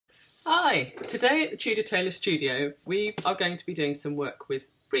Hi, today at the Tudor Tailor studio we are going to be doing some work with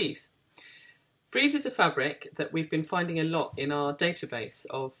frieze. Frieze is a fabric that we've been finding a lot in our database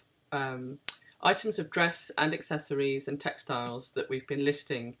of items of dress and accessories and textiles that we've been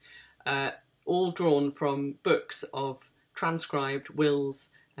listing, all drawn from books of transcribed wills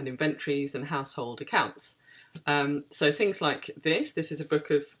and inventories and household accounts. So things like this is a book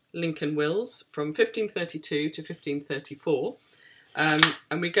of Lincoln wills from 1532 to 1534.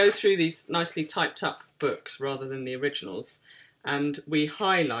 And we go through these nicely typed up books rather than the originals, and we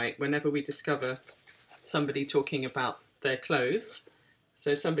highlight whenever we discover somebody talking about their clothes.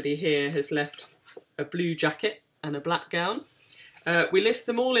 So somebody here has left a blue jacket and a black gown. We list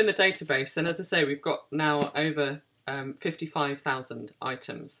them all in the database, and as I say, we've got now over 55,000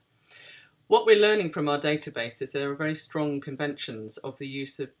 items. What we're learning from our database is there are very strong conventions of the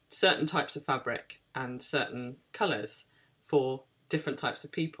use of certain types of fabric and certain colours for different types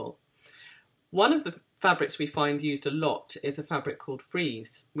of people. One of the fabrics we find used a lot is a fabric called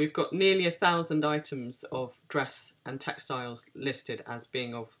frieze. We've got nearly 1,000 items of dress and textiles listed as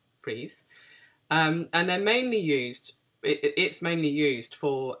being of frieze, and they're mainly used. It's mainly used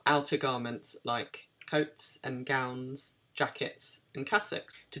for outer garments like coats and gowns, jackets and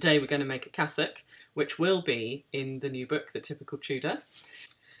cassocks. Today we're going to make a cassock, which will be in the new book, The Typical Tudor.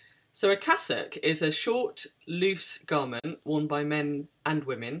 So a cassock is a short, loose garment worn by men and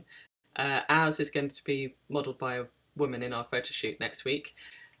women. Ours is going to be modelled by a woman in our photo shoot next week.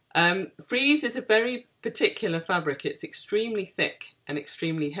 Frieze is a very particular fabric. It's extremely thick and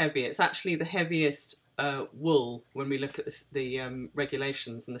extremely heavy. It's actually the heaviest wool when we look at the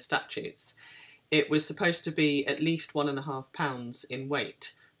regulations and the statutes. It was supposed to be at least 1.5 pounds in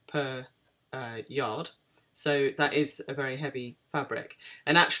weight per yard. So that is a very heavy fabric,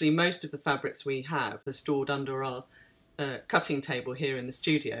 and actually most of the fabrics we have are stored under our cutting table here in the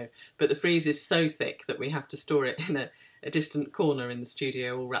studio, but the frieze is so thick that we have to store it in a distant corner in the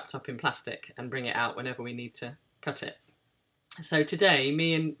studio, all wrapped up in plastic, and bring it out whenever we need to cut it. So today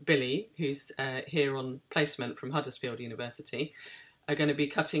me and Billy, who's here on placement from Huddersfield University, are going to be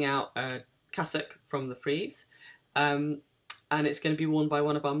cutting out a cassock from the frieze, and it's going to be worn by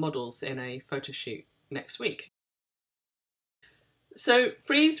one of our models in a photo shoot next week. So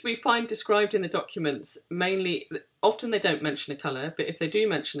frieze we find described in the documents mainly, often they don't mention a colour, but if they do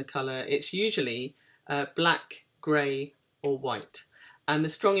mention a colour it's usually black, grey or white. And the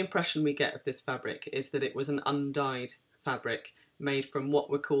strong impression we get of this fabric is that it was an undyed fabric made from what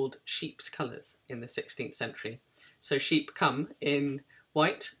were called sheep's colours in the 16th century. So sheep come in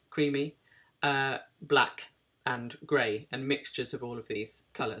white, creamy, black and grey, and mixtures of all of these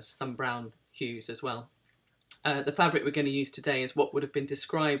colours, some brown hues as well. The fabric we're going to use today is what would have been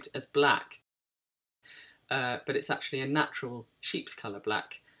described as black, but it's actually a natural sheep's colour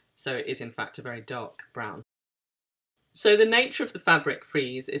black, so it is in fact a very dark brown. So the nature of the fabric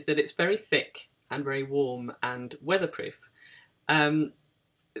frieze is that it's very thick and very warm and weatherproof. The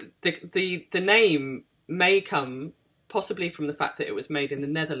name may come possibly from the fact that it was made in the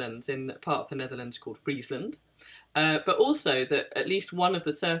Netherlands, in a part of the Netherlands called Friesland, but also that at least one of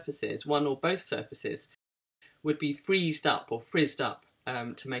the surfaces, one or both surfaces, would be friezed up or frizzed up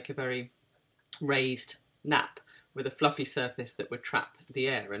to make a very raised nap with a fluffy surface that would trap the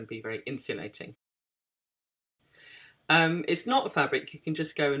air and be very insulating. It's not a fabric you can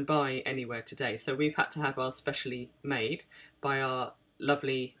just go and buy anywhere today, so we've had to have ours specially made by our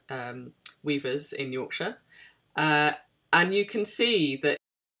lovely weavers in Yorkshire. And you can see that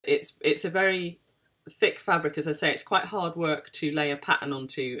it's a very thick fabric. As I say, it's quite hard work to lay a pattern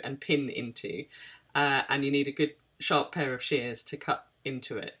onto and pin into, and you need a good sharp pair of shears to cut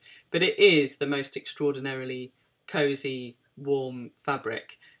into it. But it is the most extraordinarily cosy, warm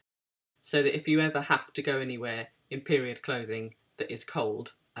fabric, so that if you ever have to go anywhere in period clothing that is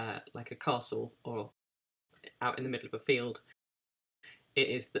cold, like a castle or out in the middle of a field, it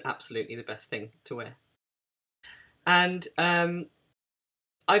is absolutely the best thing to wear. And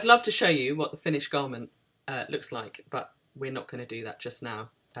I'd love to show you what the finished garment looks like, but we're not going to do that just now.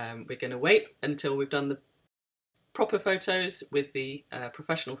 We're going to wait until we've done the proper photos with the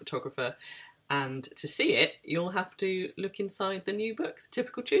professional photographer, and to see it you'll have to look inside the new book, The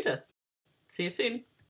Typical Tudor. See you soon.